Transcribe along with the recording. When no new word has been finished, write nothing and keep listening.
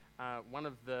one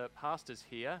of the pastors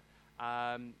here.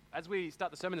 As we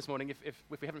start the sermon this morning, if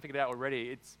we haven't figured it out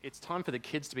already, it's time for the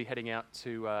kids to be heading out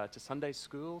to Sunday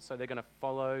school. So they're going to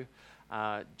follow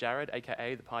Jared,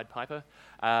 aka the Pied Piper,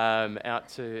 out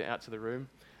to the room.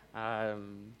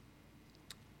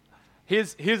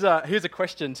 Here's a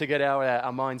question to get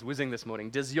our minds whizzing this morning.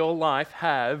 Does your life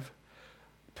have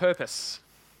purpose?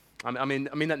 I mean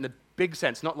that in the big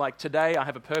sense, not like today I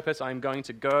have a purpose, I'm going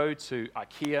to go to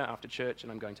IKEA after church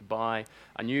and I'm going to buy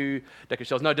a new deck of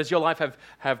shelves. No, does your life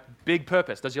have big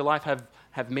purpose? Does your life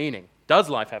have meaning? Does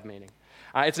life have meaning?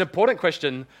 It's an important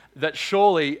question that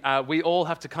surely we all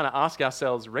have to kind of ask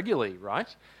ourselves regularly,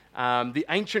 right? The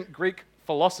ancient Greek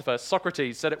philosopher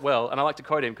Socrates said it well, and I like to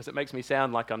quote him because it makes me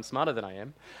sound like I'm smarter than I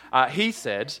am. He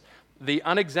said, "The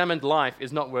unexamined life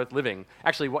is not worth living."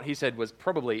 Actually, what he said was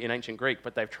probably in ancient Greek,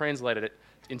 but they've translated it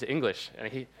into English,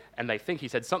 and they think he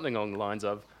said something along the lines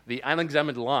of, "The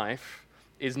unexamined life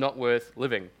is not worth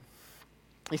living."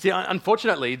 You see,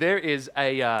 unfortunately, there is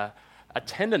a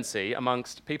tendency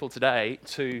amongst people today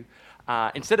to,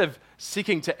 instead of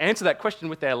seeking to answer that question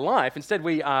with their life, instead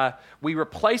we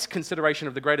replace consideration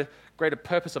of the greater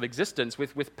purpose of existence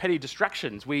with petty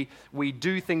distractions. We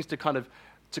do things to kind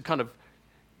of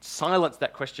silence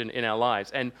that question in our lives,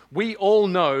 and we all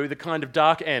know the kind of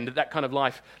dark end that kind of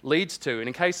life leads to. And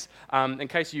in case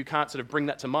you can't sort of bring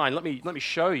that to mind, let me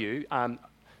show you.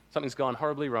 Something's gone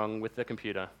horribly wrong with the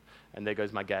computer, and there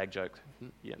goes my gag joke.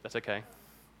 Yeah, that's okay.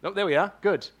 Oh, there we are.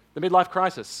 Good. The midlife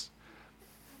crisis.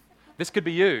 This could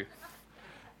be you.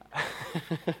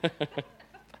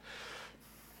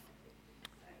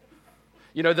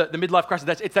 You know, the midlife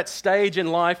crisis, it's that stage in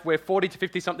life where 40 to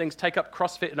 50-somethings take up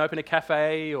CrossFit and open a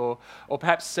cafe, or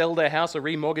perhaps sell their house or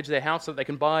remortgage their house so that they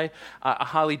can buy a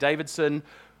Harley Davidson.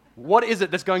 What is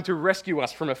it that's going to rescue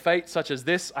us from a fate such as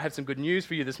this? I have some good news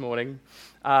for you this morning.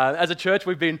 As a church,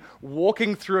 we've been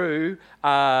walking through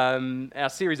our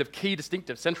series of key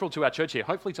distinctives central to our church here,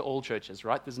 hopefully to all churches,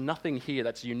 right? There's nothing here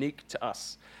that's unique to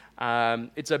us.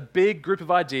 It's a big group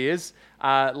of ideas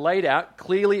laid out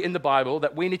clearly in the Bible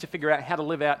that we need to figure out how to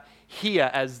live out here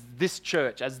as this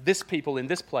church, as this people in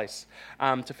this place,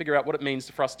 to figure out what it means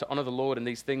for us to honor the Lord in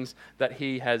these things that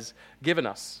He has given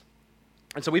us.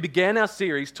 And so we began our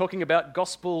series talking about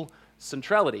gospel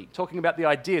centrality, talking about the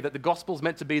idea that the gospel is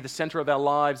meant to be the center of our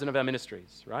lives and of our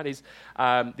ministries, right?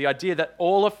 The idea that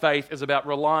all of life is about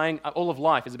relying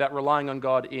on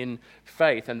God in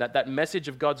faith, and that message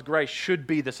of God's grace should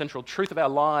be the central truth of our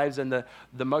lives and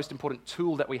the most important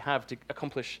tool that we have to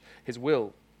accomplish His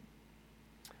will.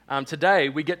 Today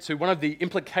we get to one of the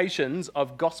implications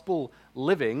of gospel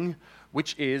living,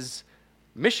 which is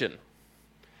mission.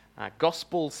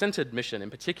 Gospel-centered mission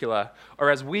in particular, or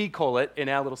as we call it in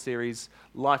our little series,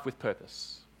 life with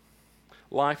purpose.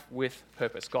 Life with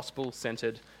purpose,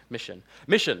 gospel-centered mission.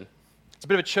 Mission, it's a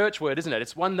bit of a church word, isn't it?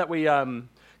 It's one that we kind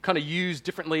of use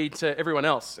differently to everyone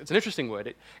else. It's an interesting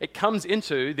word. It comes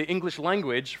into the English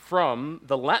language from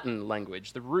the Latin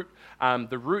language. The root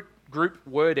group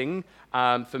wording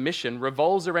for mission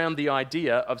revolves around the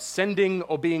idea of sending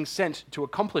or being sent to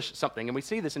accomplish something, and we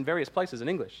see this in various places in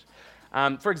English.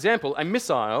 For example, a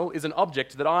missile is an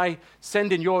object that I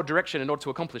send in your direction in order to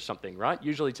accomplish something, right?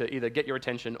 Usually to either get your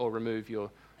attention or remove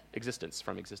your existence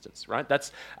from existence, right?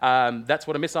 That's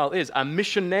what a missile is. A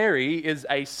missionary is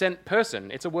a sent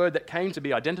person. It's a word that came to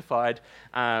be identified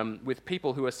with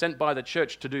people who are sent by the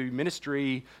church to do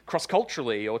ministry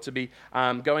cross-culturally or to be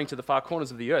going to the far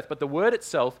corners of the earth. But the word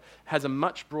itself has a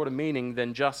much broader meaning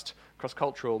than just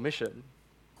cross-cultural mission.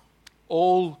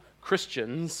 All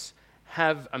Christians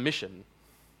have a mission.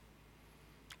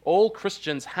 All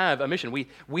Christians have a mission.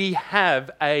 We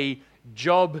have a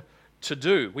job to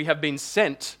do. We have been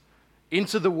sent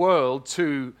into the world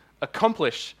to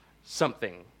accomplish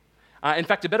something. In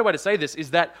fact, a better way to say this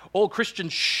is that all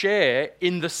Christians share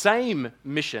in the same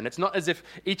mission. It's not as if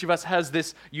each of us has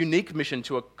this unique mission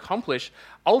to accomplish.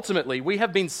 Ultimately, we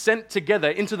have been sent together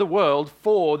into the world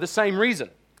for the same reason.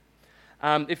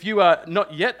 If you are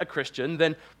not yet a Christian,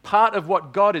 then part of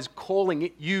what God is calling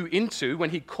you into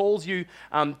when He calls you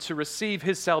to receive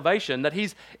His salvation, that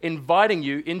He's inviting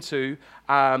you into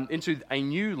a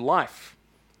new life.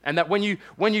 And that when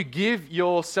you give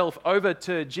yourself over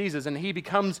to Jesus and He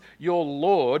becomes your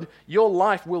Lord, your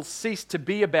life will cease to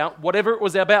be about whatever it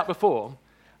was about before.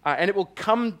 And it will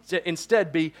come to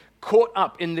instead be caught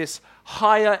up in this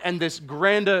higher and this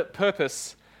grander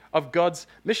purpose of God's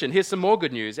mission. Here's some more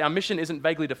good news. Our mission isn't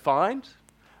vaguely defined.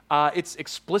 It's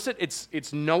explicit.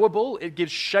 It's knowable. It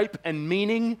gives shape and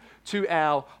meaning to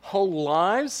our whole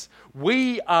lives.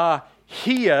 We are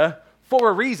here for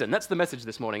a reason. That's the message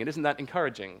this morning, and isn't that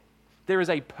encouraging? There is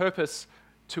a purpose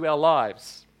to our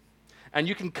lives. And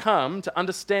you can come to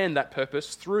understand that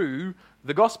purpose through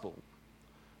the gospel,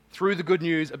 through the good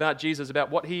news about Jesus, about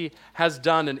what he has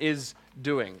done and is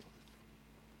doing.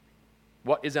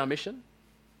 What is our mission?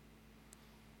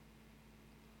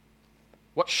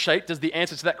 What shape does the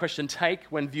answer to that question take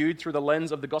when viewed through the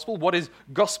lens of the gospel? What is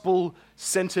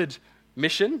gospel-centered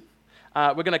mission?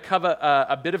 We're going to cover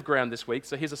a bit of ground this week,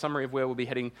 so here's a summary of where we'll be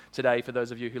heading today for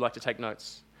those of you who like to take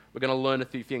notes. We're going to learn a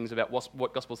few things about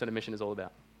what gospel-centered mission is all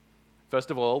about.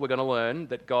 First of all, we're going to learn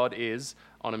that God is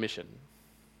on a mission.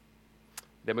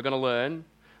 Then we're going to learn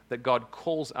that God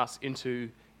calls us into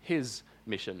his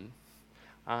mission.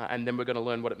 And then we're going to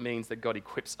learn what it means that God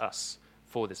equips us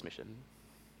for this mission.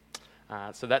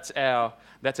 So that's our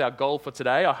goal for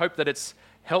today. I hope that it's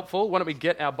helpful. Why don't we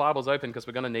get our Bibles open because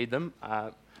we're going to need them.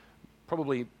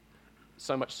 Probably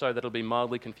so much so that it'll be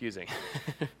mildly confusing.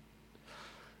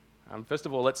 First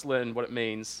of all, let's learn what it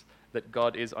means that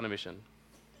God is on a mission.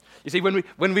 You see,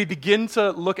 when we begin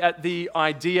to look at the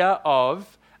idea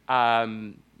of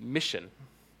mission,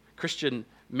 Christian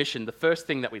mission, the first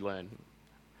thing that we learn,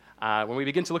 when we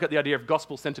begin to look at the idea of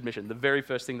gospel-centered mission, the very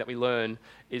first thing that we learn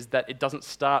is that it doesn't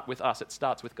start with us, it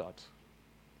starts with God.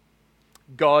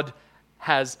 God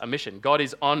has a mission. God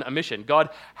is on a mission. God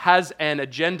has an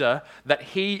agenda that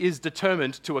he is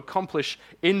determined to accomplish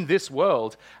in this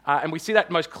world. And we see that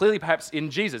most clearly perhaps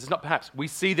in Jesus. It's not perhaps. We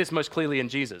see this most clearly in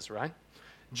Jesus, right?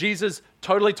 Jesus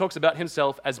totally talks about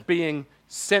himself as being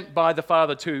sent by the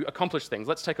Father to accomplish things.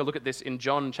 Let's take a look at this in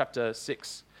John chapter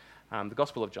 6. The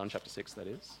Gospel of John chapter 6, that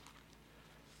is.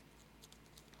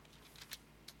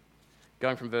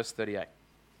 Going from verse 38.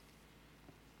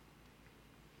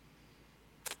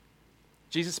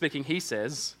 Jesus speaking, he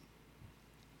says,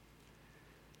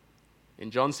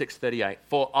 in John 6:38,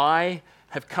 "For I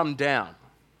have come down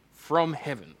from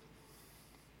heaven,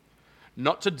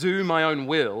 not to do my own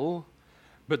will,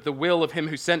 but the will of him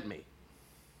who sent me.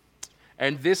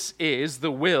 And this is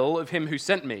the will of him who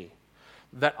sent me,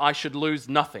 that I should lose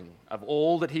nothing of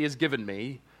all that he has given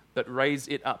me, but raise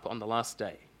it up on the last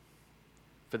day.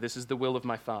 For this is the will of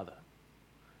my Father,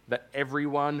 that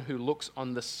everyone who looks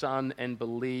on the Son and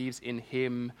believes in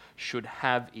him should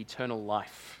have eternal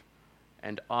life,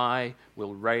 and I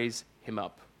will raise him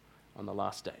up on the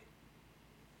last day."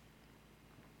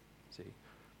 See,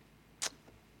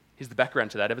 here's the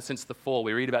background to that. Ever since the fall,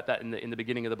 we read about that in the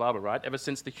beginning of the Bible, right? Ever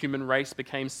since the human race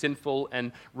became sinful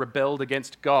and rebelled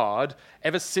against God,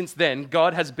 ever since then,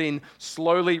 God has been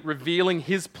slowly revealing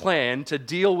his plan to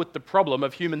deal with the problem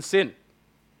of human sin.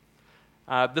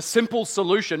 The simple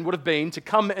solution would have been to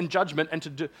come in judgment and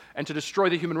to destroy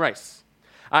the human race.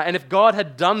 And if God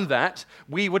had done that,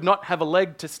 we would not have a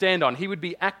leg to stand on. He would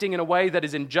be acting in a way that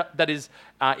is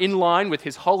in line with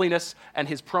his holiness and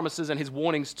his promises and his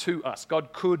warnings to us.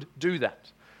 God could do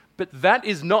that. But that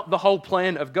is not the whole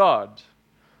plan of God.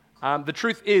 The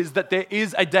truth is that there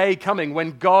is a day coming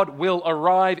when God will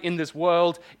arrive in this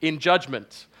world in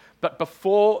judgment. But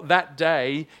before that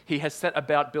day, he has set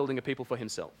about building a people for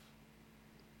himself.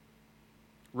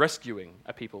 Rescuing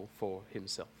a people for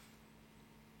himself.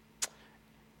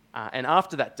 And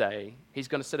after that day, he's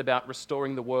going to set about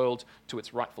restoring the world to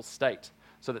its rightful state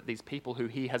so that these people who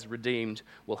he has redeemed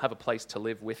will have a place to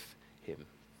live with him.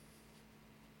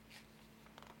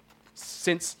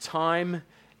 Since time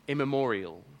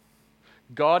immemorial,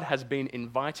 God has been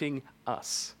inviting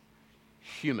us,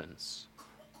 humans,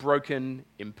 broken,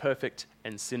 imperfect,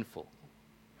 and sinful,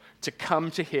 to come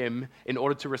to him in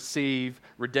order to receive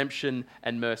redemption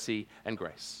and mercy and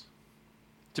grace.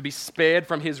 To be spared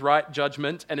from his right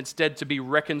judgment and instead to be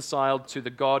reconciled to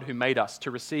the God who made us,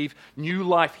 to receive new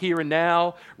life here and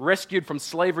now, rescued from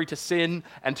slavery to sin,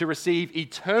 and to receive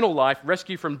eternal life,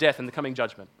 rescued from death in the coming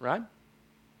judgment, right?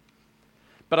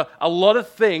 But a lot of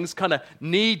things kind of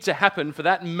need to happen for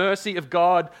that mercy of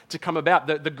God to come about.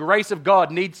 The grace of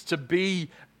God needs to be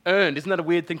earned. Isn't that a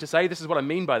weird thing to say? This is what I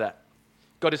mean by that.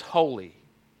 God is holy,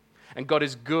 and God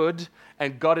is good,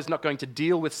 and God is not going to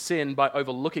deal with sin by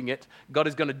overlooking it. God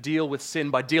is going to deal with sin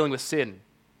by dealing with sin.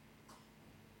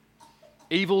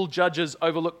 Evil judges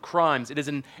overlook crimes. It is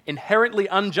an inherently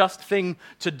unjust thing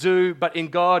to do, but in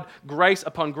God, grace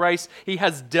upon grace, he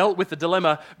has dealt with the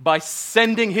dilemma by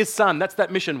sending his Son. That's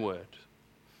that mission word.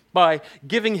 By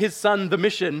giving his Son the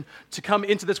mission to come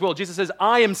into this world. Jesus says,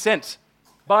 "I am sent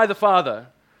by the Father,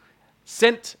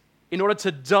 sent in order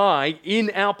to die in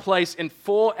our place and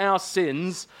for our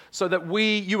sins so that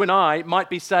we, you and I, might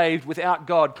be saved without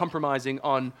God compromising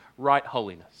on right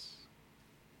holiness."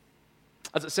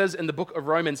 As it says in the book of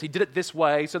Romans, he did it this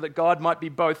way so that God might be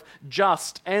both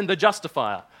just and the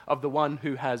justifier of the one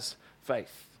who has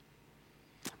faith.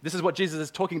 This is what Jesus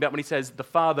is talking about when he says, the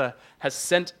Father has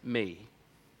sent me.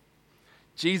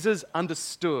 Jesus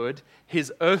understood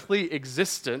his earthly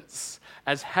existence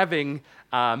as having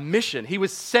a mission. He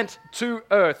was sent to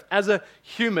earth as a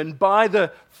human by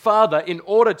the Father in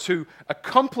order to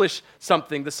accomplish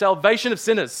something, the salvation of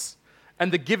sinners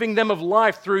and the giving them of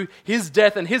life through his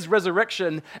death and his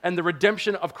resurrection and the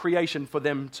redemption of creation for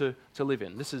them to live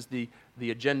in. This is the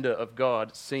agenda of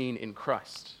God seen in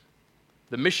Christ.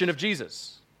 The mission of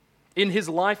Jesus in his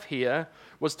life here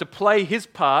was to play his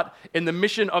part in the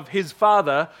mission of his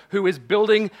Father, who is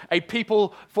building a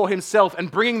people for himself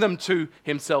and bringing them to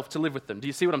himself to live with them. Do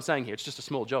you see what I'm saying here? It's just a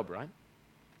small job, right?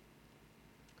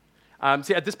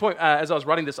 See, at this point, as I was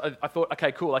writing this, I thought,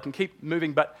 okay, cool, I can keep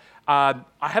moving, but I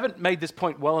haven't made this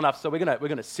point well enough, so we're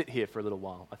gonna sit here for a little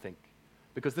while, I think,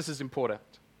 because this is important.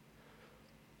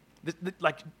 Do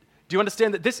you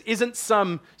understand that this isn't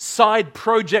some side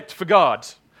project for God?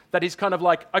 That he's kind of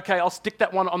like, okay, I'll stick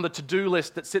that one on the to-do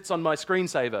list that sits on my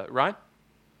screensaver, right?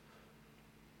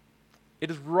 It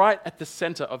is right at the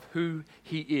center of who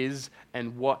he is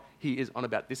and what he is on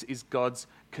about. This is God's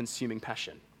consuming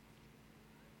passion.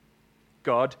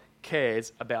 God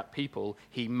cares about people.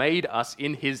 He made us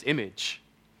in his image.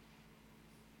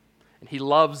 And he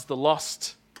loves the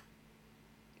lost.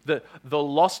 The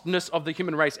lostness of the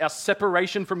human race, our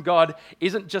separation from God,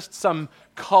 isn't just some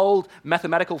cold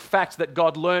mathematical fact that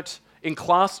God learnt in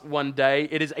class one day.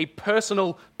 It is a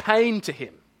personal pain to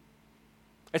him.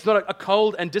 It's not a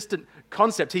cold and distant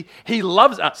concept. He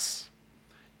loves us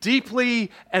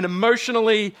deeply and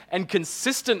emotionally and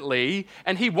consistently,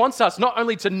 and he wants us not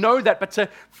only to know that, but to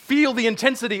feel the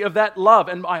intensity of that love.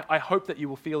 And I hope that you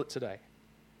will feel it today.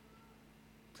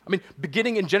 I mean,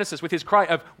 beginning in Genesis with his cry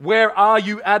of, "Where are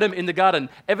you, Adam?" in the garden.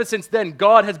 Ever since then,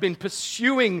 God has been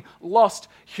pursuing lost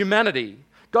humanity.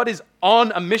 God is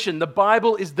on a mission. The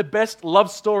Bible is the best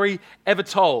love story ever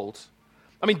told.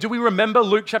 I mean, do we remember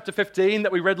Luke chapter 15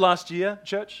 that we read last year,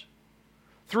 church?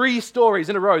 3 stories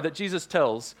in a row that Jesus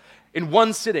tells in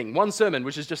one sitting, one sermon,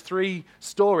 which is just 3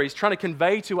 stories, trying to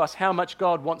convey to us how much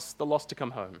God wants the lost to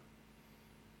come home.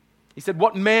 He said,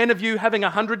 "What man of you having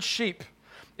 100 sheep,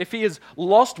 if he has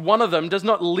lost one of them, does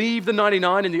not leave the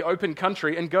 99 in the open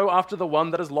country and go after the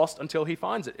one that is lost until he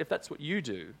finds it?" If that's what you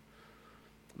do,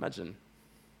 imagine.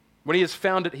 When he has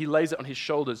found it, he lays it on his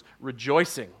shoulders,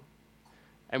 rejoicing.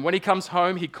 And when he comes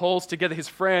home, he calls together his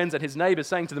friends and his neighbors,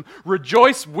 saying to them,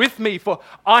 "Rejoice with me, for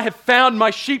I have found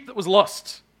my sheep that was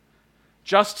lost."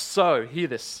 Just so, hear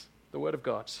this, the word of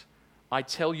God, I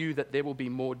tell you that there will be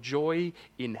more joy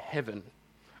in heaven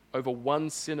over one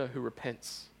sinner who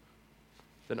repents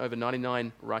than over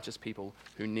 99 righteous people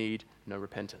who need no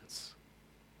repentance.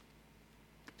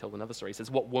 Tell another story. He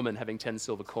says, "What woman having 10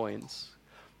 silver coins,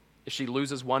 if she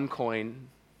loses one coin,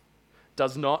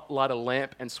 does not light a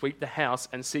lamp and sweep the house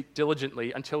and seek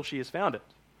diligently until she has found it?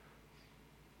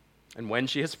 And when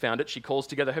she has found it, she calls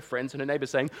together her friends and her neighbors,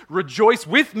 saying, 'Rejoice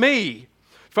with me,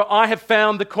 for I have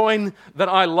found the coin that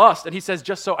I lost.'" And he says,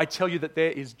 "Just so I tell you that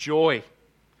there is joy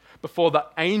before the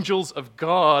angels of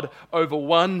God over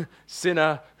one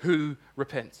sinner who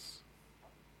repents."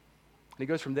 And he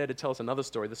goes from there to tell us another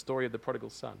story, the story of the prodigal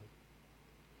son.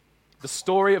 The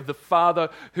story of the father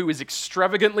who is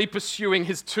extravagantly pursuing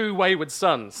his 2 wayward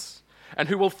sons and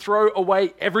who will throw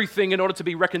away everything in order to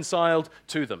be reconciled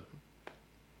to them.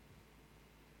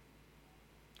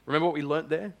 Remember what we learnt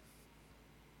there?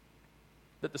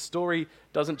 That the story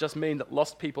doesn't just mean that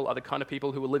lost people are the kind of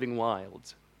people who are living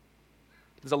wild.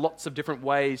 There's lots of different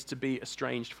ways to be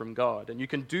estranged from God, and you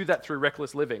can do that through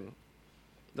reckless living.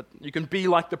 That you can be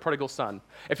like the prodigal son.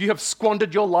 If you have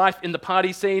squandered your life in the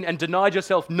party scene and denied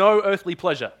yourself no earthly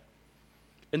pleasure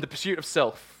in the pursuit of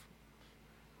self,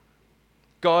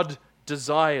 God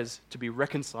desires to be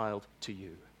reconciled to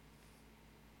you.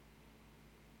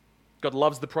 God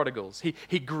loves the prodigals.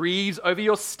 He grieves over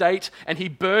your state and he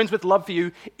burns with love for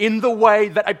you in the way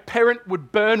that a parent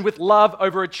would burn with love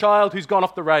over a child who's gone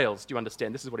off the rails. Do you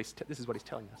understand? This is what he's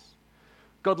telling us.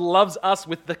 God loves us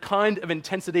with the kind of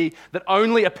intensity that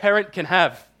only a parent can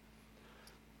have.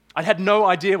 I had no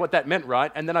idea what that meant,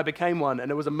 right? And then I became one,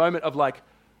 and it was a moment of like,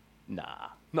 nah,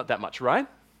 not that much, right?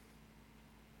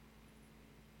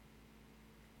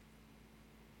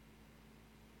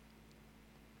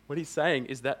 What he's saying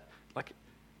is that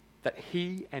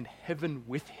he and heaven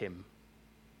with him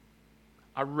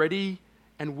are ready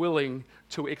and willing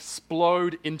to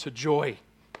explode into joy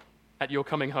at your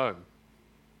coming home.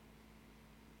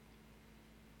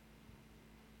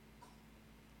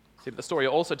 See, but the story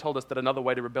also told us that another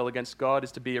way to rebel against God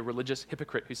is to be a religious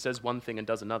hypocrite who says one thing and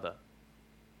does another.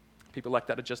 People like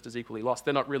that are just as equally lost.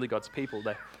 They're not really God's people.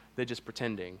 They're just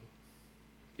pretending.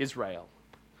 Israel.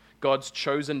 God's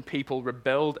chosen people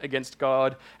rebelled against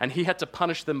God, and he had to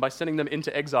punish them by sending them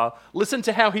into exile. Listen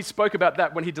to how he spoke about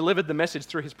that when he delivered the message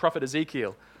through his prophet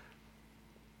Ezekiel.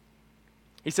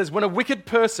 He says, when a wicked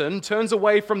person turns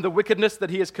away from the wickedness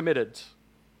that he has committed,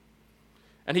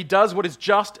 and he does what is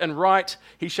just and right,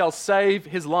 he shall save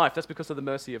his life. That's because of the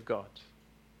mercy of God.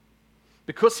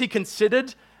 Because he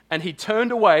considered and he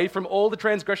turned away from all the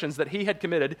transgressions that he had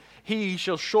committed, he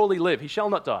shall surely live. He shall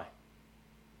not die.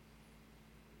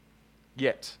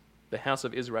 Yet, the house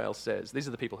of Israel says, these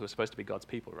are the people who are supposed to be God's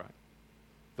people, right?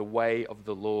 The way of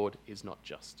the Lord is not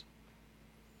just.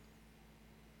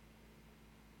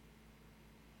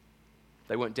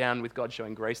 They weren't down with God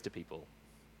showing grace to people.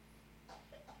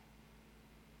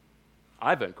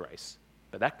 I've earned grace,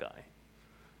 but that guy,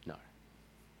 no.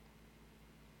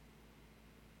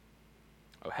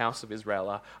 O house of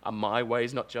Israel, are my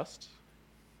ways not just?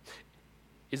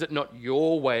 Is it not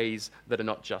your ways that are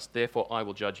not just? Therefore I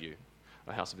will judge you,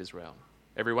 O house of Israel.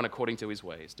 Everyone according to his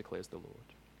ways, declares the Lord.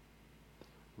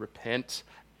 Repent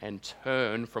and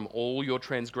turn from all your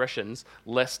transgressions,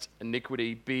 lest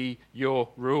iniquity be your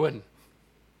ruin.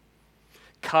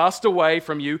 Cast away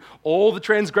from you all the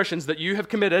transgressions that you have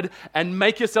committed and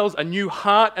make yourselves a new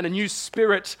heart and a new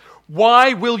spirit.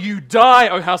 Why will you die,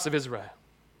 O house of Israel?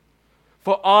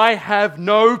 For I have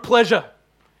no pleasure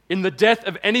in the death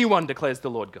of anyone, declares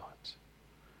the Lord God.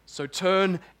 So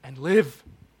turn and live.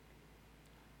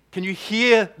 Can you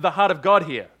hear the heart of God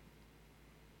here?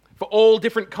 For all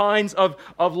different kinds of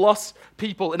lost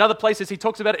people. In other places, he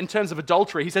talks about it in terms of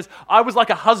adultery. He says, I was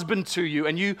like a husband to you,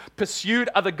 and you pursued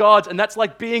other gods, and that's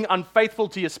like being unfaithful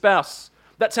to your spouse.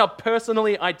 That's how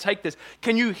personally I take this.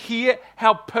 Can you hear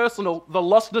how personal the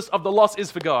lostness of the lost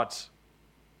is for God?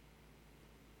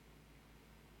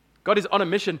 God is on a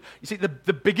mission. You see,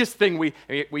 the biggest thing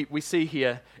we see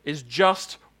here is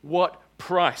just what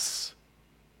price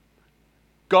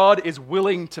God is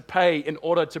willing to pay in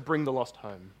order to bring the lost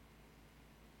home.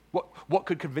 What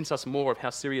could convince us more of how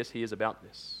serious he is about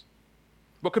this?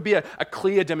 What could be a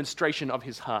clear demonstration of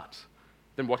his heart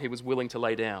than what he was willing to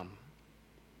lay down?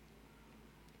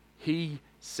 He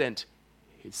sent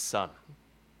his son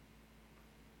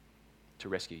to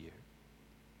rescue you.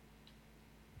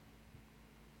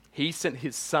 He sent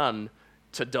his son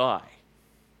to die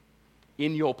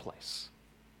in your place.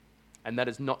 And that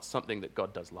is not something that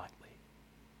God does lightly.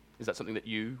 Is that something that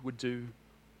you would do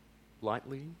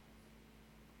lightly?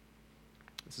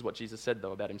 This is what Jesus said,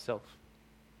 though, about himself.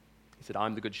 He said,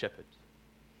 I'm the good shepherd.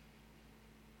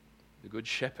 The good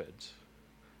shepherd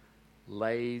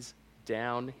lays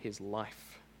down his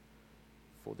life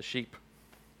for the sheep.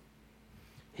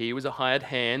 He was a hired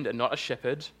hand and not a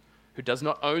shepherd who does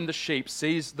not own the sheep,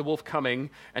 sees the wolf coming,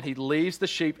 and he leaves the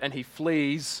sheep and he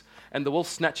flees, and the wolf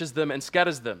snatches them and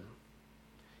scatters them.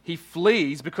 He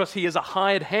flees because he is a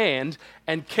hired hand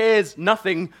and cares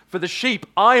nothing for the sheep.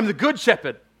 I am the good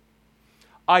shepherd.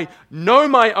 I know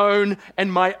my own,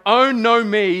 and my own know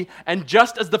me, and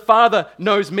just as the Father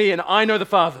knows me, and I know the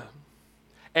Father.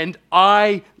 And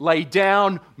I lay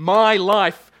down my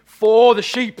life for the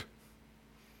sheep.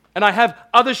 And I have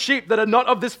other sheep that are not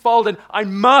of this fold, and I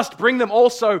must bring them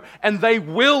also, and they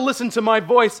will listen to my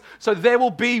voice, so there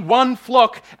will be one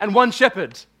flock and one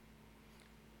shepherd.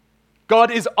 God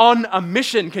is on a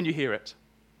mission, can you hear it?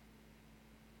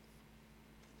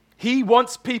 He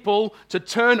wants people to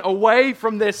turn away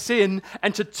from their sin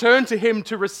and to turn to him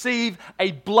to receive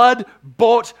a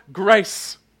blood-bought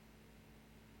grace.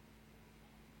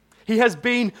 He has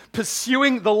been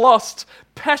pursuing the lost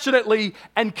passionately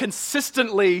and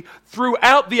consistently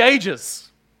throughout the ages.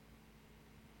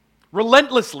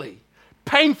 Relentlessly,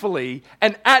 painfully,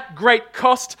 and at great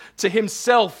cost to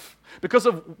himself. Because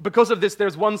of this,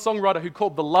 there's one songwriter who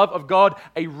called the love of God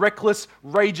a reckless,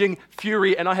 raging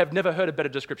fury, and I have never heard a better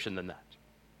description than that.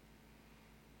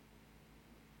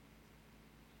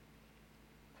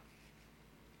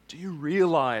 Do you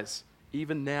realize,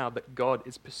 even now, that God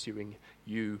is pursuing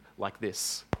you like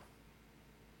this?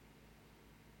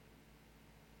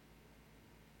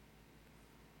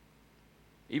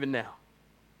 Even now.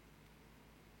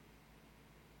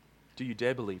 Do you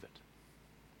dare believe it?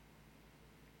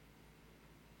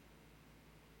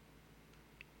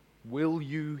 Will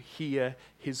you hear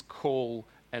his call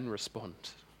and respond?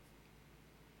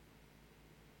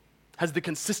 Has the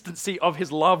consistency of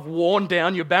his love worn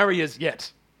down your barriers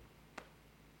yet?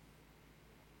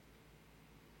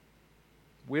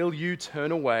 Will you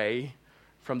turn away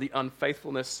from the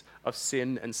unfaithfulness of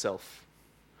sin and self?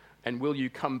 And will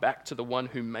you come back to the one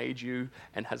who made you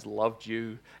and has loved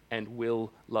you and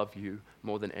will love you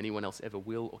more than anyone else ever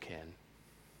will or can?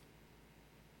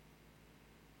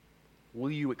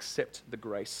 Will you accept the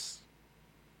grace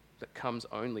that comes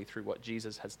only through what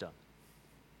Jesus has done?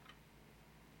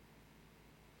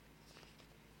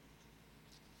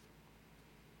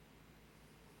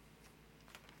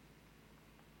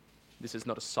 This is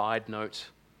not a side note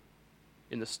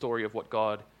in the story of what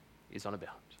God is on about.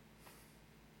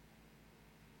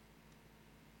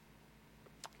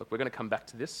 Look, we're going to come back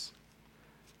to this,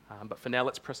 but for now,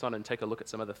 let's press on and take a look at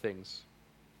some other things.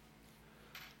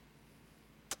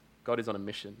 God is on a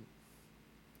mission.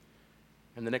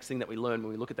 And the next thing that we learn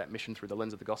when we look at that mission through the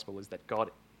lens of the gospel is that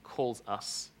God calls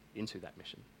us into that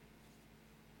mission.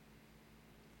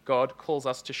 God calls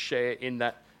us to share in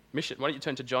that mission. Why don't you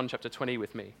turn to John chapter 20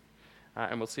 with me,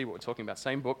 and we'll see what we're talking about.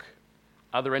 Same book,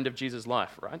 other end of Jesus'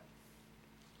 life, right?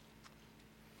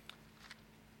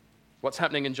 What's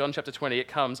happening in John chapter 20? It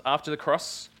comes after the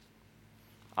cross,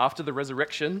 after the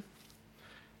resurrection,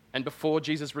 and before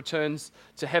Jesus returns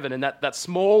to heaven. And that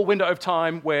small window of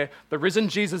time where the risen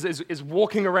Jesus is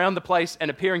walking around the place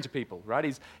and appearing to people, right?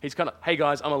 He's kind of, hey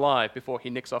guys, I'm alive, before he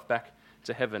nicks off back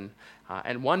to heaven.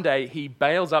 And one day he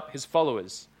bails up his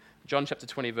followers. John chapter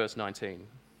 20, verse 19.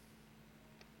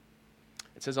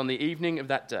 It says, on the evening of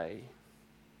that day,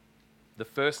 the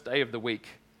first day of the week,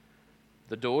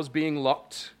 the doors being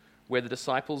locked where the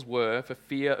disciples were for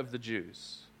fear of the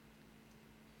Jews,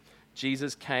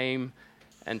 Jesus came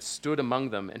and stood among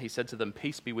them, and he said to them,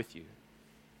 peace be with you.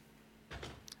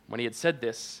 When he had said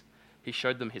this, he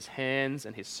showed them his hands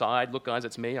and his side. Look, guys,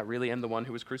 it's me. I really am the one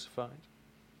who was crucified.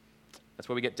 That's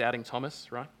where we get doubting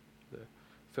Thomas, right? The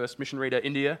first missionary to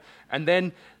India. And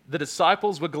then the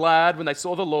disciples were glad when they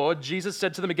saw the Lord. Jesus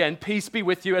said to them again, peace be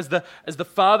with you. As the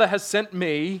Father has sent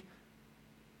me,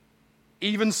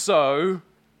 even so,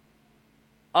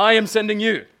 I am sending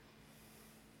you.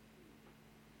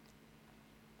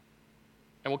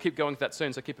 And we'll keep going with that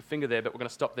soon, so keep a finger there, but we're going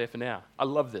to stop there for now. I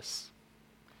love this.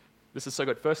 This is so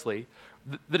good. Firstly,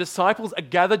 the disciples are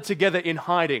gathered together in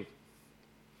hiding.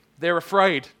 They're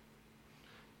afraid.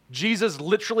 Jesus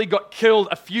literally got killed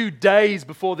a few days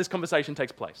before this conversation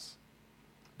takes place.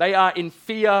 They are in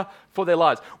fear for their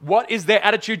lives. What is their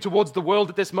attitude towards the world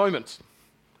at this moment?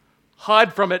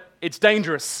 Hide from it. It's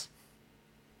dangerous.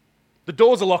 The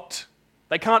doors are locked.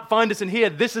 They can't find us in here.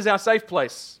 This is our safe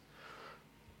place.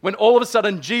 When all of a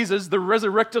sudden Jesus, the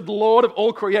resurrected Lord of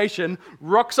all creation,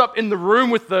 rocks up in the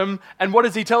room with them, and what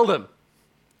does he tell them?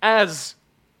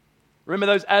 Remember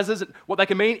those ases, what they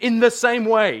can mean? In the same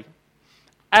way,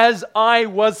 as I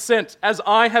was sent, as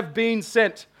I have been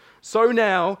sent, so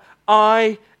now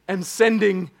I am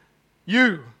sending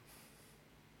you.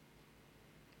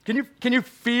 Can you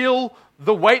feel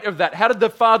the weight of that? How did the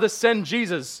Father send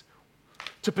Jesus?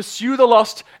 To pursue the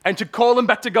lost and to call them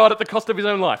back to God at the cost of his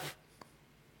own life.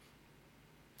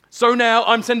 So now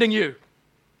I'm sending you.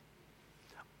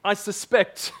 I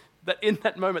suspect that in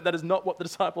that moment, that is not what the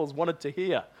disciples wanted to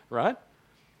hear, right?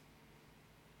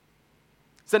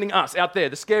 Sending us out there,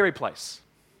 the scary place,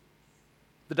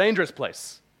 the dangerous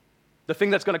place, the thing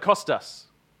that's going to cost us.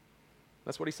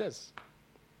 That's what he says.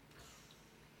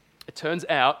 It turns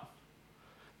out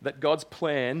that God's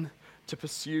plan to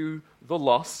pursue the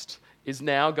lost is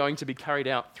now going to be carried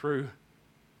out through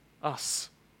us.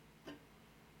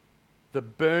 The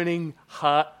burning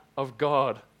heart of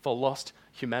God for lost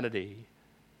humanity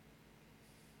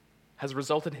has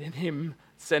resulted in him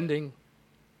sending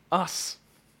us.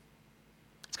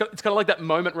 It's kind of like that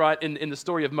moment, right, in the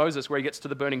story of Moses where he gets to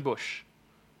the burning bush.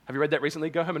 Have you read that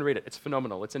recently? Go home and read it. It's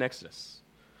phenomenal. It's in Exodus.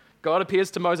 God appears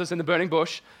to Moses in the burning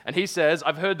bush, and he says,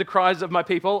 I've heard the cries of my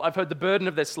people. I've heard the burden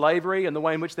of their slavery and the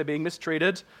way in which they're being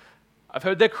mistreated. I've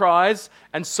heard their cries,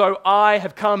 and so I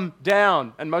have come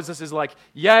down. And Moses is like,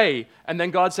 yay. And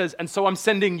then God says, and so I'm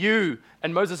sending you.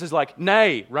 And Moses is like,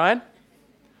 nay, right?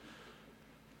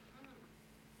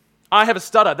 I have a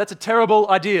stutter. That's a terrible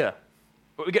idea.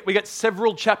 We get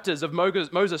several chapters of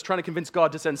Moses trying to convince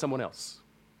God to send someone else.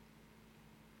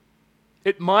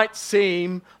 It might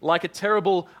seem like a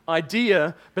terrible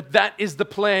idea, but that is the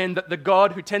plan that the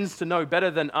God who tends to know better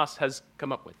than us has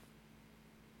come up with.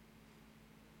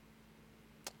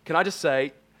 Can I just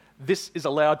say, this is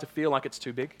allowed to feel like it's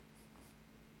too big,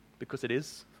 because it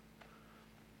is.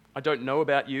 I don't know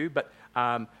about you, but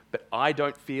I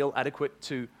don't feel adequate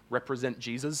to represent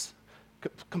Jesus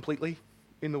completely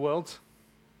in the world.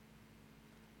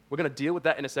 We're going to deal with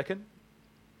that in a second.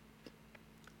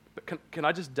 But can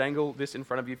I just dangle this in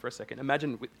front of you for a second?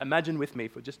 Imagine with me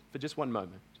for just one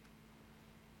moment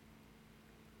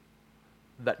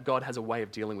that God has a way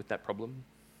of dealing with that problem.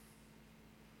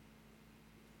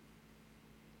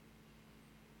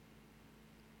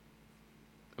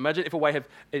 Imagine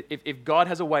if God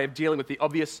has a way of dealing with the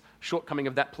obvious shortcoming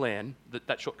of that plan,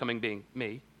 that shortcoming being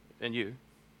me and you.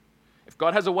 If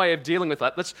God has a way of dealing with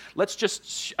that, let's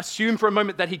just assume for a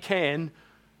moment that he can.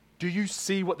 Do you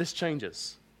see what this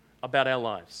changes about our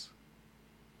lives?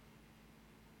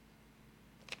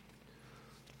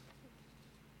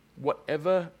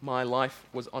 Whatever my life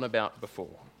was on about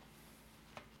before,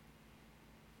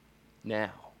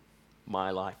 now my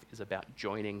life is about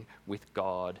joining with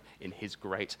God in his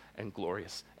great and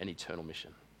glorious and eternal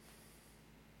mission.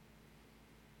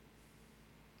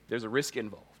 There's a risk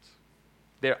involved.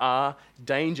 There are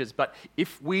dangers, but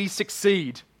if we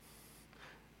succeed,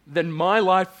 then my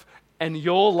life and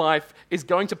your life is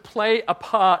going to play a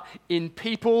part in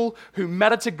people who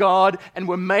matter to God and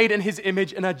were made in his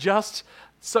image and are just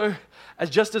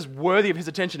as worthy of his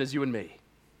attention as you and me.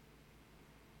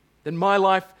 Then my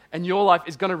life and your life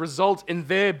is going to result in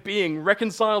their being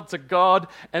reconciled to God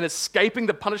and escaping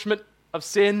the punishment of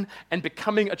sin and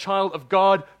becoming a child of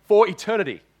God for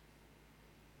eternity.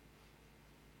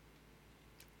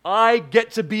 I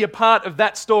get to be a part of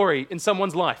that story in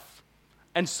someone's life,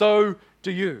 and so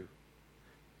do you.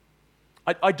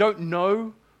 I don't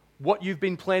know what you've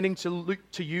been planning to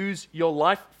use your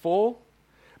life for,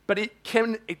 but it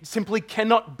simply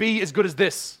cannot be as good as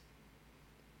this.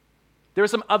 There are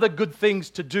some other good things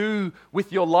to do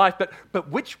with your life, but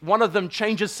which one of them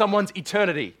changes someone's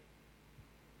eternity?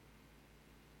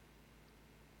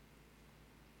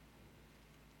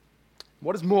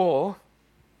 What is more,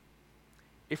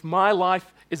 if my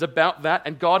life is about that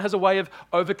and God has a way of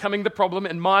overcoming the problem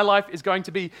and my life is going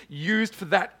to be used for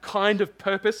that kind of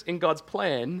purpose in God's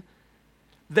plan,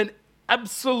 then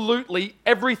absolutely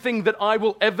everything that I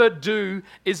will ever do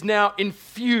is now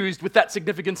infused with that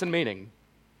significance and meaning.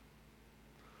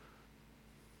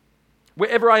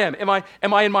 Wherever I am I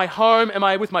in my home? Am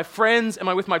I with my friends? Am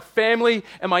I with my family?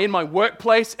 Am I in my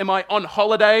workplace? Am I on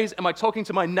holidays? Am I talking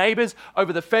to my neighbors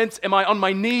over the fence? Am I on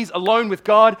my knees alone with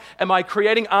God? Am I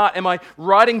creating art? Am I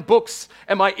writing books?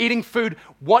 Am I eating food?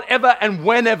 Whatever and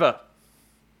whenever.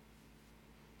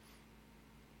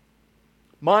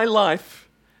 My life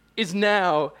is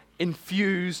now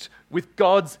infused with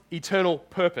God's eternal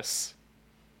purpose.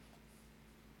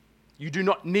 You do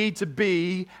not need to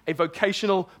be a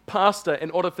vocational pastor in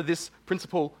order for this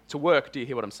principle to work. Do you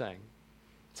hear what I'm saying?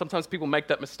 Sometimes people make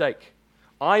that mistake.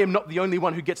 I am not the only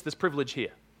one who gets this privilege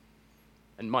here.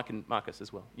 And Mike and Marcus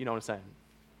as well. You know what I'm saying?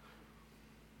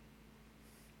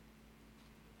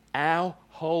 Our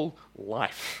whole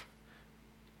life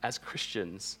as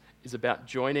Christians is about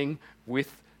joining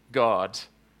with God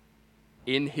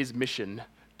in his mission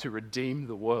to redeem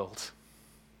the world.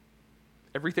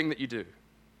 Everything that you do.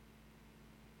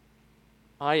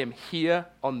 I am here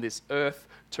on this earth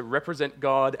to represent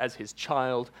God as his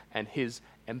child and his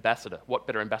ambassador. What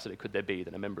better ambassador could there be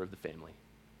than a member of the family?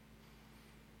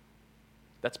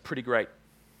 That's pretty great.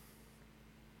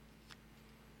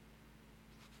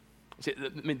 See,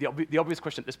 the obvious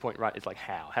question at this point, right, is like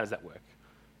how? How does that work?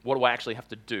 What do I actually have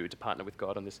to do to partner with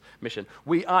God on this mission?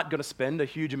 We aren't going to spend a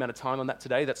huge amount of time on that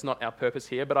today. That's not our purpose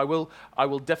here, but I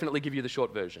will definitely give you the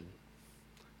short version.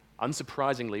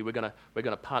 Unsurprisingly, we're going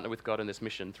to partner with God in this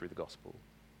mission through the gospel.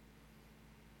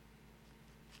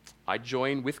 I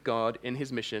join with God in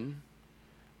his mission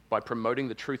by promoting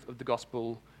the truth of the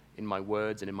gospel in my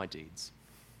words and in my deeds.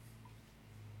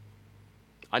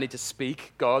 I need to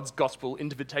speak God's gospel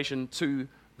invitation to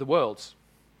the world,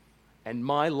 and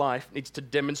my life needs to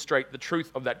demonstrate the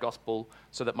truth of that gospel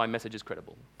so that my message is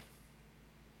credible.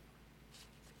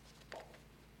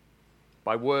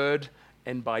 By word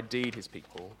and by deed, his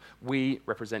people, we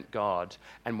represent God.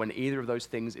 And when either of those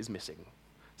things is missing,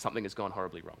 something has gone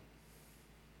horribly wrong.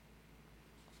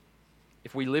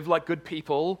 If we live like good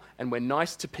people and we're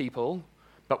nice to people,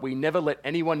 but we never let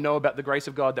anyone know about the grace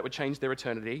of God that would change their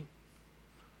eternity,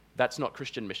 that's not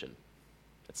Christian mission.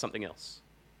 That's something else.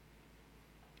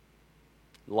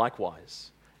 Likewise,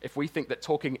 if we think that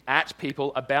talking at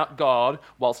people about God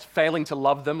whilst failing to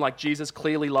love them like Jesus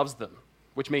clearly loves them,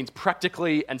 which means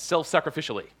practically and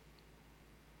self-sacrificially,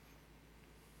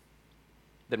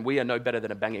 then we are no better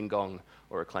than a banging gong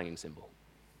or a clanging cymbal.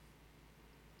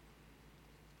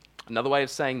 Another way of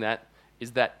saying that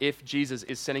is that if Jesus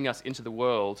is sending us into the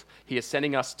world, he is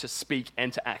sending us to speak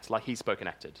and to act like he spoke and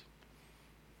acted.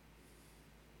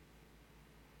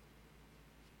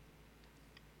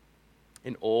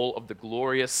 In all of the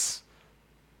glorious,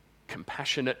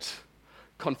 compassionate,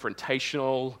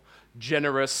 confrontational,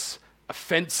 generous,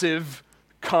 offensive,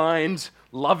 kind,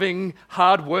 loving,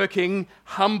 hardworking,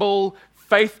 humble,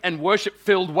 faith and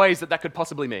worship-filled ways that could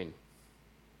possibly mean.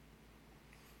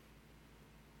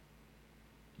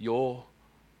 Your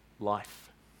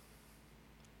life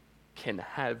can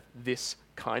have this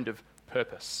kind of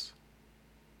purpose.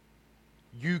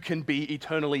 You can be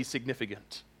eternally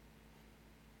significant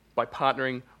by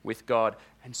partnering with God,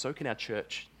 and so can our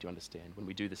church, do you understand, when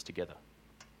we do this together.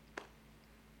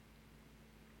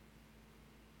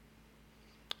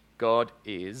 God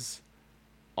is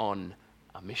on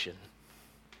a mission,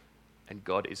 and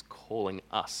God is calling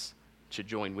us to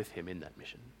join with him in that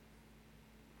mission.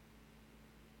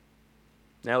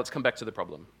 Now let's come back to the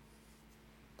problem.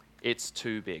 It's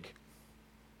too big.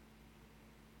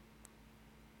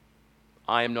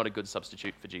 I am not a good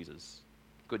substitute for Jesus.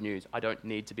 Good news, I don't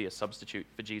need to be a substitute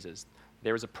for Jesus.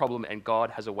 There is a problem, and God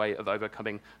has a way of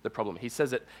overcoming the problem. He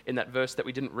says it in that verse that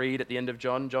we didn't read at the end of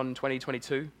John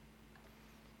 20:22. He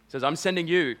says, I'm sending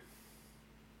you.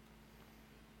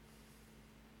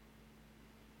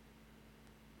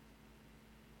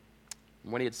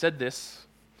 And when he had said this,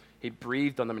 he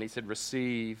breathed on them and he said,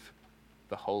 receive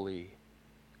the Holy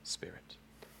Spirit.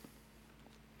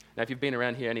 Now, if you've been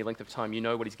around here any length of time, you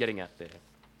know what he's getting at there.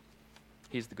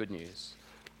 Here's the good news.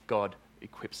 God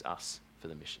equips us for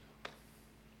the mission.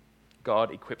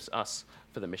 God equips us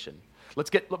for the mission. Why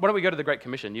don't we go to the Great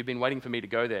Commission? You've been waiting for me to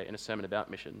go there in a sermon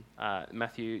about mission.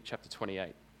 Matthew chapter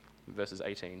 28, verses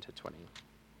 18 to 20.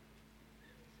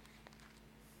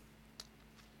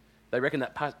 They reckon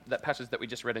that passage that we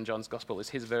just read in John's Gospel is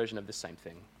his version of the same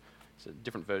thing. It's a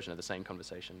different version of the same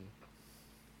conversation.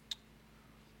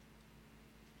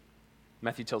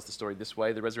 Matthew tells the story this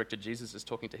way. The resurrected Jesus is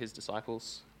talking to his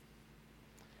disciples.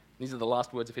 These are the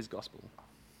last words of his gospel,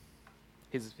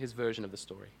 his version of the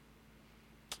story.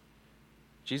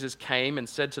 Jesus came and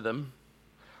said to them,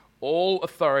 all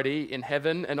authority in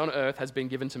heaven and on earth has been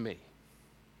given to me.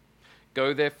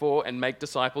 Go therefore and make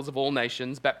disciples of all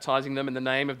nations, baptizing them in the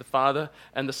name of the Father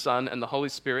and the Son and the Holy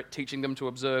Spirit, teaching them to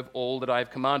observe all that I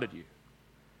have commanded you.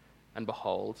 And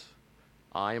behold,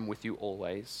 I am with you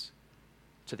always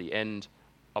to the end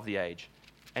of the age.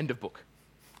 End of book.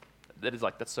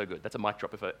 That's so good. That's a mic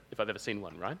drop if I've ever seen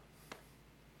one, right?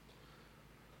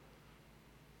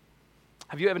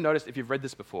 Have you ever noticed, if you've read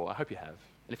this before, I hope you have,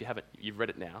 and if you haven't, you've read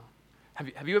it now,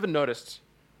 have you ever noticed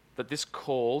that this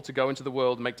call to go into the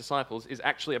world and make disciples is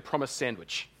actually a promise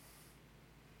sandwich?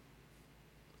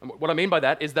 And what I mean by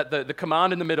that is that the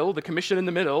command in the middle, the commission in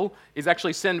the middle, is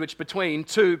actually sandwiched between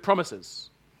two promises.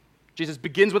 Jesus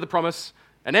begins with a promise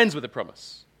and ends with a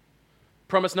promise.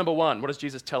 Promise number one, what does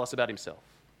Jesus tell us about himself?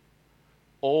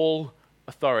 All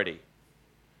authority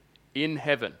in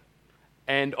heaven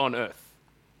and on earth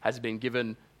has been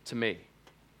given to me.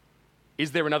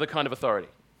 Is there another kind of authority?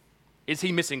 Is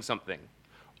he missing something?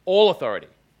 All authority.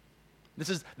 This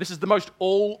is the most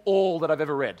all that I've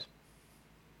ever read.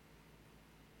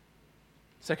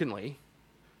 Secondly,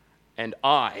 and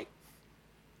I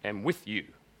am with you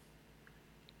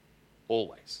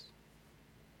always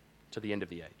to the end of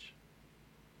the age.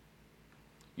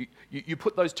 You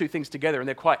put those two things together and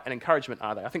they're quite an encouragement,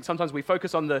 are they? I think sometimes we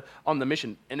focus on the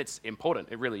mission, and it's important,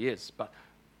 it really is, but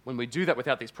when we do that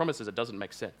without these promises, it doesn't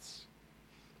make sense.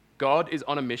 God is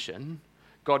on a mission.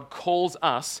 God calls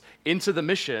us into the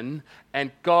mission,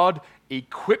 and God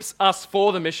equips us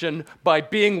for the mission by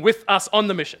being with us on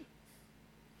the mission.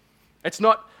 It's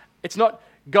not,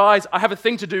 guys, I have a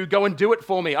thing to do, go and do it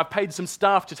for me. I've paid some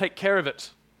staff to take care of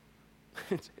it.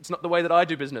 It's not the way that I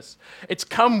do business. It's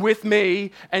come with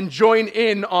me and join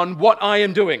in on what I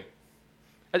am doing.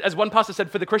 As one pastor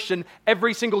said for the Christian,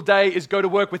 every single day is go to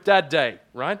work with Dad day,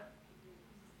 right?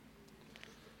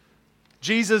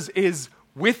 Jesus is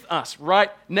with us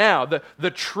right now.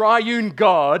 The triune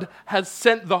God has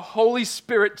sent the Holy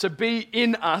Spirit to be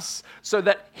in us so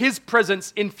that his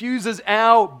presence infuses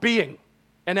our being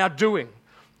and our doing.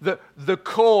 The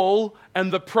call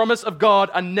and the promise of God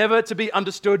are never to be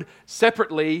understood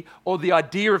separately, or the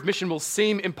idea of mission will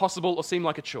seem impossible or seem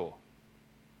like a chore.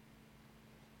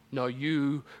 No,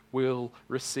 you will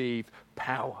receive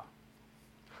power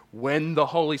when the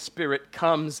Holy Spirit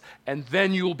comes, and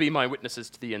then you will be my witnesses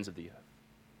to the ends of the earth.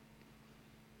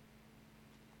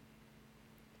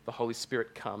 The Holy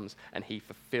Spirit comes and he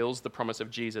fulfills the promise of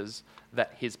Jesus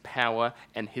that his power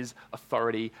and his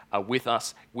authority are with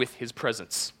us with his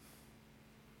presence.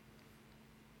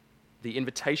 The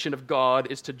invitation of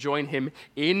God is to join him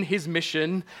in his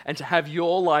mission and to have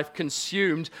your life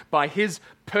consumed by his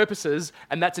purposes,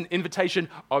 and that's an invitation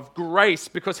of grace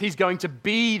because he's going to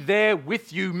be there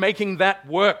with you making that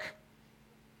work.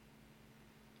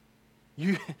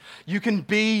 You can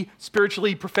be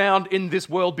spiritually profound in this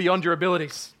world beyond your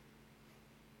abilities.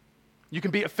 You can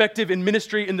be effective in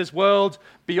ministry in this world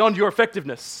beyond your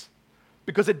effectiveness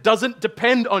because it doesn't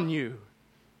depend on you.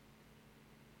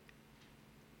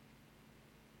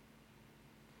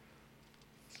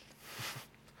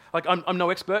 Like, I'm no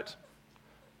expert.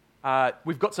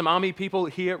 We've got some army people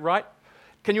here, right?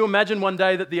 Can you imagine one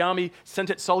day that the army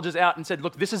sent its soldiers out and said,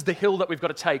 look, this is the hill that we've got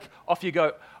to take. Off you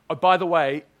go. Oh, by the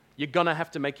way, you're going to have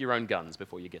to make your own guns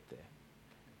before you get there.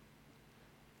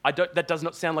 That does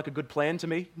not sound like a good plan to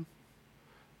me.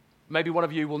 Maybe one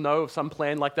of you will know of some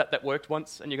plan like that worked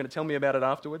once, and you're going to tell me about it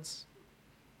afterwards.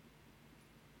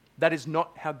 That is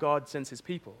not how God sends his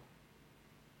people.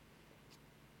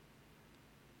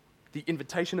 The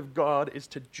invitation of God is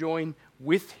to join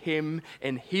with him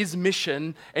in his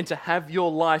mission and to have your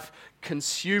life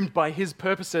consumed by his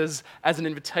purposes as an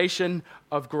invitation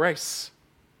of grace.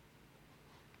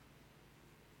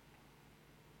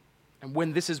 And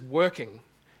when this is working,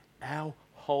 our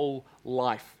whole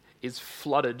life is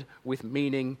flooded with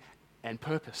meaning and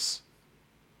purpose.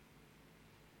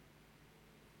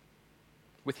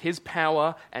 With his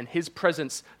power and his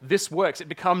presence, this works. It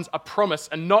becomes a promise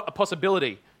and not a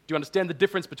possibility. Do you understand the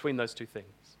difference between those two things?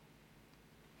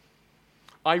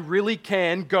 I really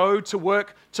can go to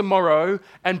work tomorrow,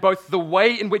 and both the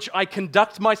way in which I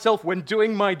conduct myself when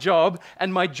doing my job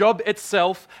and my job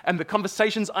itself and the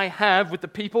conversations I have with the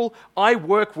people I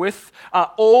work with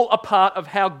are all a part of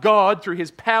how God, through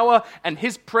his power and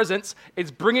his presence,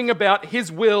 is bringing about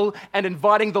his will and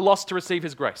inviting the lost to receive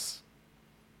his grace.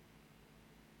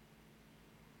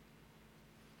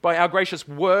 By our gracious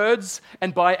words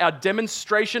and by our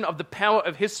demonstration of the power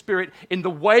of his Spirit in the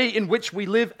way in which we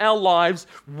live our lives,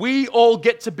 we all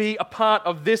get to be a part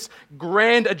of this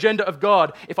grand agenda of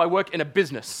God. If I work in a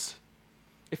business,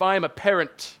 if I am a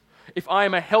parent, if I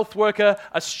am a health worker,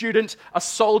 a student, a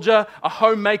soldier, a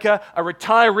homemaker, a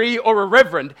retiree, or a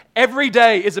reverend, every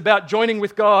day is about joining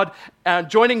with God and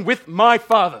joining with my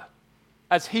Father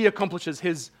as he accomplishes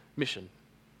his mission.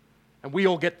 And we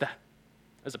all get that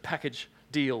as a package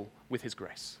deal with his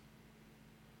grace.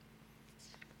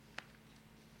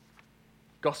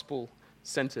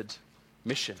 Gospel-centered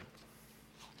mission.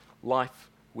 Life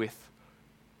with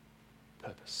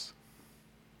purpose.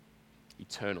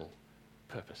 Eternal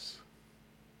purpose.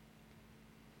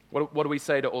 What do we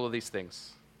say to all of these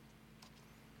things?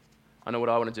 I know what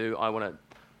I want to do. I want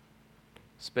to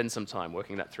spend some time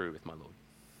working that through with my Lord.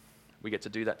 We get to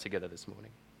do that together this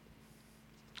morning.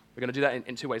 We're going to do that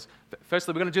in two ways.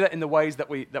 Firstly, we're going to do that in the ways that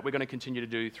we're going to continue to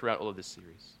do throughout all of this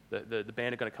series. The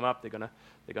band are going to come up. They're going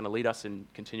to lead us in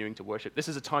continuing to worship. This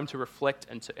is a time to reflect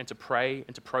and to pray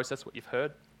and to process what you've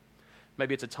heard.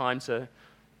 Maybe it's a time to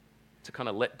kind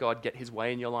of let God get his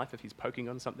way in your life if he's poking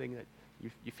on something that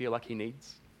you feel like he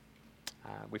needs.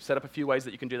 We've set up a few ways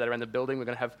that you can do that around the building. We're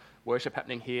going to have worship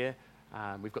happening here.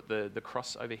 We've got the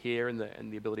cross over here and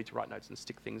the ability to write notes and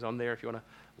stick things on there if you want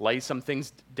to lay some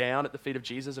things down at the feet of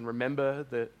Jesus and remember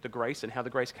the grace and how the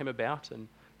grace came about and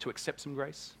to accept some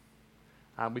grace.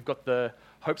 We've got the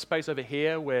hope space over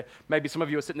here where maybe some of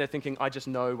you are sitting there thinking, I just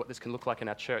know what this can look like in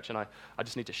our church and I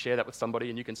just need to share that with somebody,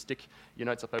 and you can stick your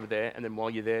notes up over there, and then while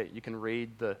you're there you can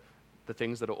read the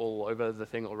things that are all over the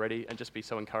thing already and just be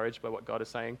so encouraged by what God is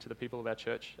saying to the people of our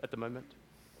church at the moment.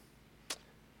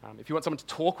 If you want someone to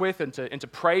talk with and to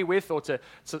pray with, or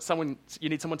you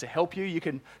need someone to help you, you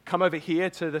can come over here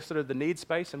to the sort of the need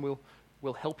space, and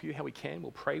we'll help you how we can.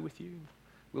 We'll pray with you.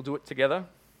 We'll do it together.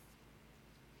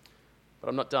 But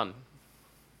I'm not done.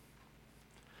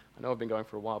 I know I've been going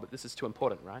for a while, but this is too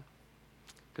important, right?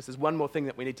 Because there's one more thing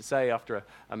that we need to say after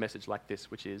a message like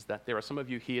this, which is that there are some of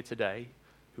you here today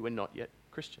who are not yet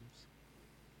Christians.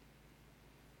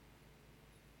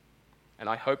 And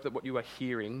I hope that what you are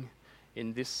hearing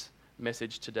in this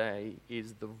message today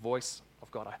is the voice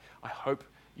of God. I hope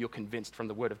you're convinced from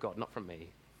the Word of God, not from me.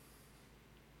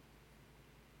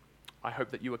 I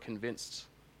hope that you are convinced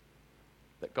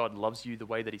that God loves you the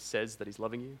way that he says that he's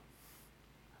loving you.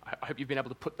 I hope you've been able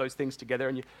to put those things together,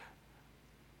 and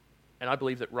I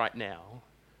believe that right now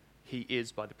he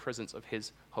is, by the presence of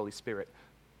his Holy Spirit,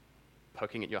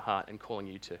 poking at your heart and calling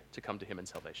you to come to him in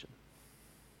salvation.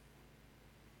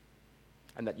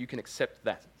 And that you can accept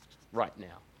that right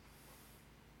now.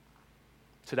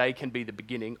 Today can be the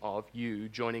beginning of you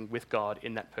joining with God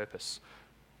in that purpose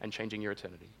and changing your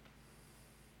eternity.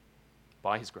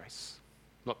 By his grace.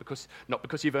 Not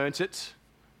because you've earned it.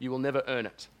 You will never earn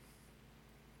it.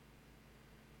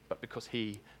 But because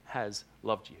he has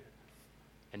loved you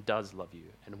and does love you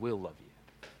and will love you.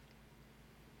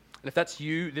 And if that's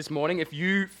you this morning, if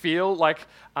you feel like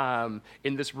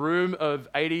in this room of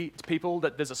 80 people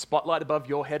that there's a spotlight above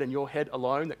your head and your head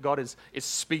alone, that God is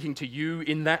speaking to you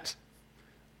in that,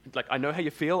 like, I know how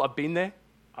you feel, I've been there,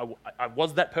 I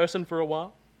was that person for a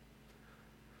while.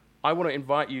 I want to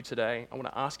invite you today, I want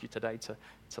to ask you today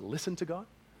to listen to God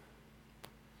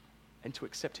and to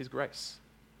accept his grace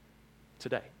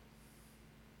today.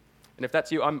 And if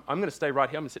that's you, I'm going to stay right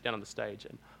here. I'm going to sit down on the stage,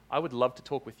 and I would love to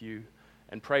talk with you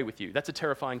and pray with you. That's a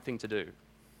terrifying thing to do,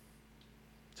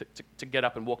 to get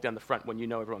up and walk down the front when you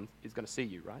know everyone is going to see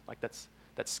you, right? Like that's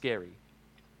scary.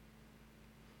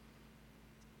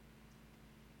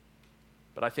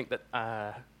 But I think that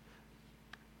I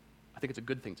think it's a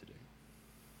good thing to do.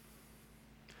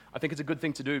 I think it's a good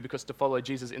thing to do because to follow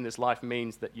Jesus in this life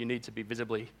means that you need to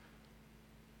visibly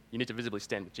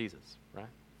stand with Jesus, right?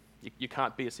 You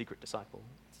can't be a secret disciple.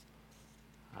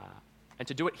 And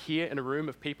to do it here in a room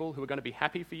of people who are going to be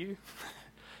happy for you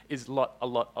is a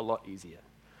lot easier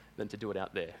than to do it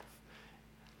out there.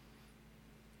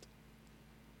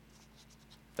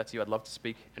 If that's you, I'd love to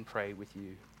speak and pray with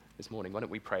you this morning. Why don't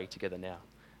we pray together now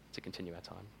to continue our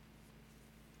time?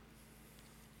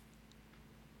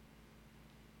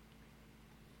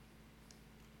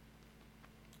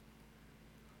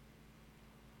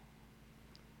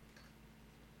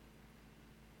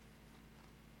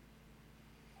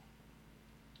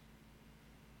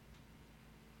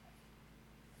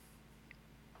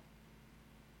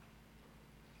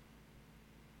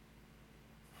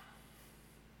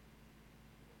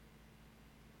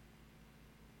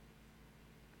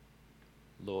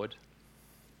 Lord,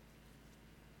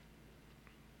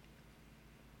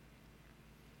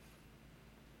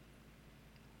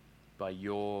 by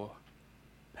your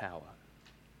power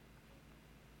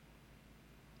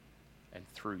and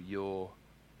through your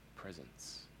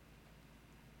presence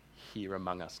here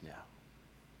among us now,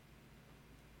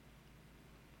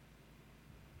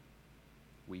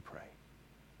 we pray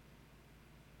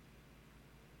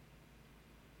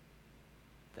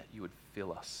that you would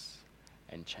fill us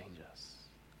and change us,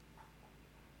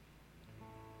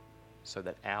 so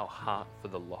that our heart for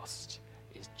the lost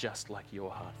is just like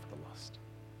your heart for the lost.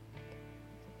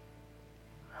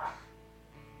 That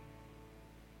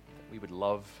we would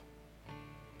love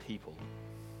people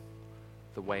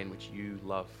the way in which you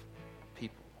love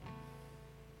people.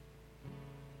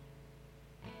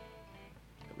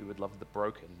 That we would love the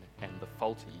broken and the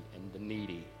faulty and the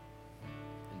needy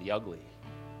and the ugly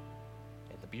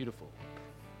and the beautiful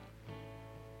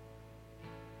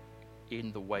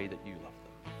in the way that you love them.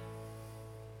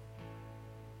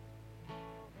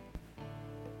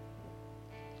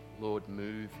 Lord,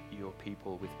 move your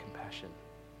people with compassion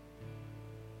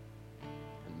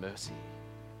and mercy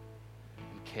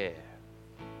and care.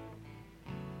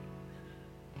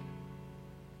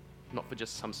 Not for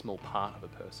just some small part of a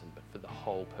person, but for the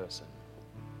whole person.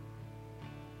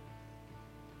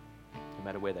 No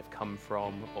matter where they've come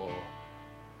from or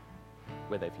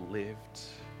where they've lived,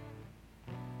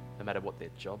 no matter what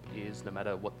their job is, no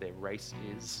matter what their race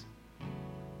is.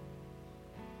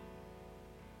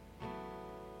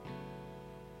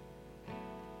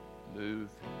 Move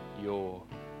your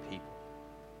people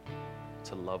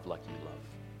to love like you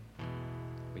love.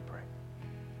 We pray.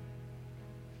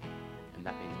 And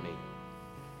that means me.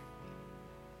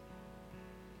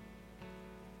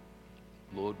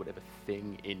 Lord, whatever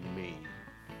thing in me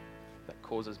that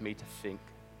causes me to think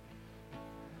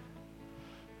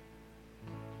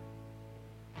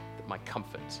that my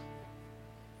comfort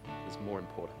is more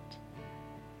important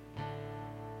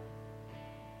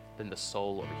than the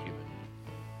soul of a human.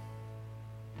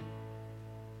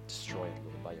 Destroy it,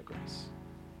 Lord, by your grace.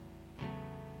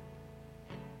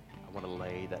 I want to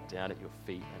lay that down at your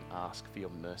feet and ask for your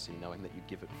mercy, knowing that you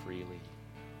give it freely,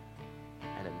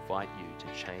 and invite you to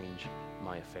change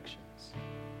my affections.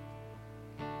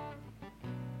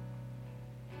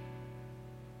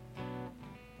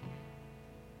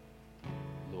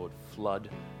 Lord, flood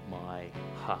my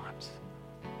heart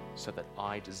so that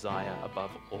I desire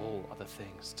above all other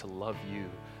things to love you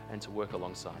and to work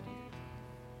alongside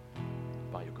you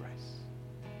by your grace.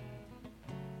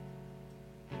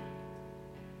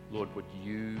 Lord, would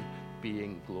you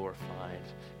being glorified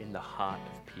in the heart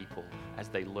of people as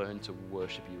they learn to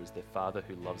worship you as their Father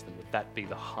who loves them, would that be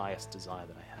the highest desire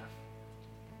that I have?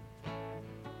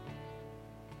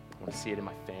 I want to see it in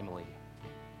my family.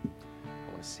 I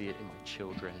want to see it in my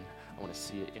children. I want to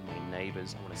see it in my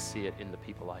neighbors. I want to see it in the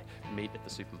people I meet at the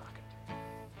supermarket.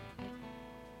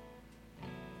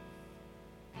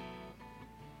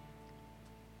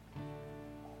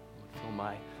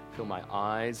 Fill my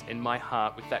eyes and my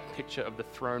heart with that picture of the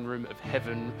throne room of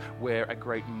heaven, where a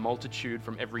great multitude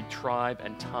from every tribe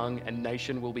and tongue and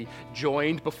nation will be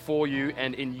joined before you,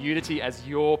 and in unity as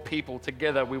your people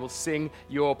together we will sing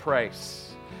your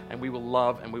praise, and we will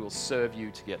love and we will serve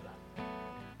you together.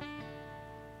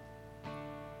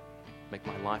 Make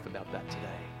my life about that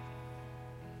today.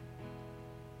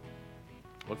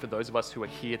 Lord, for those of us who are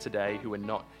here today who are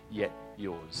not yet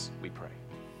yours, we pray.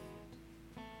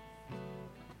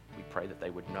 We pray that they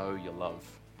would know your love.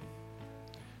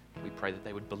 We pray that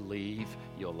they would believe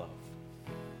your love.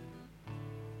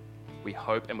 We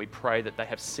hope and we pray that they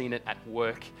have seen it at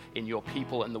work in your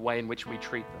people and the way in which we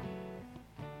treat them.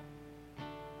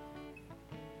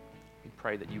 We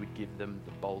pray that you would give them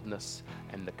the boldness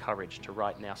and the courage to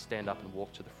right now stand up and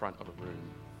walk to the front of a room,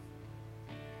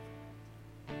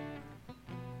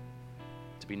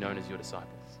 to be known as your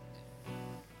disciples,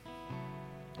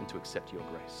 and to accept your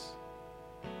grace,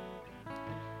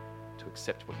 to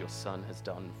accept what your Son has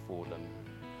done for them,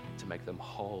 to make them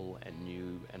whole and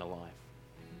new and alive.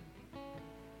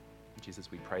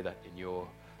 Jesus, we pray that in your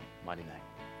mighty name.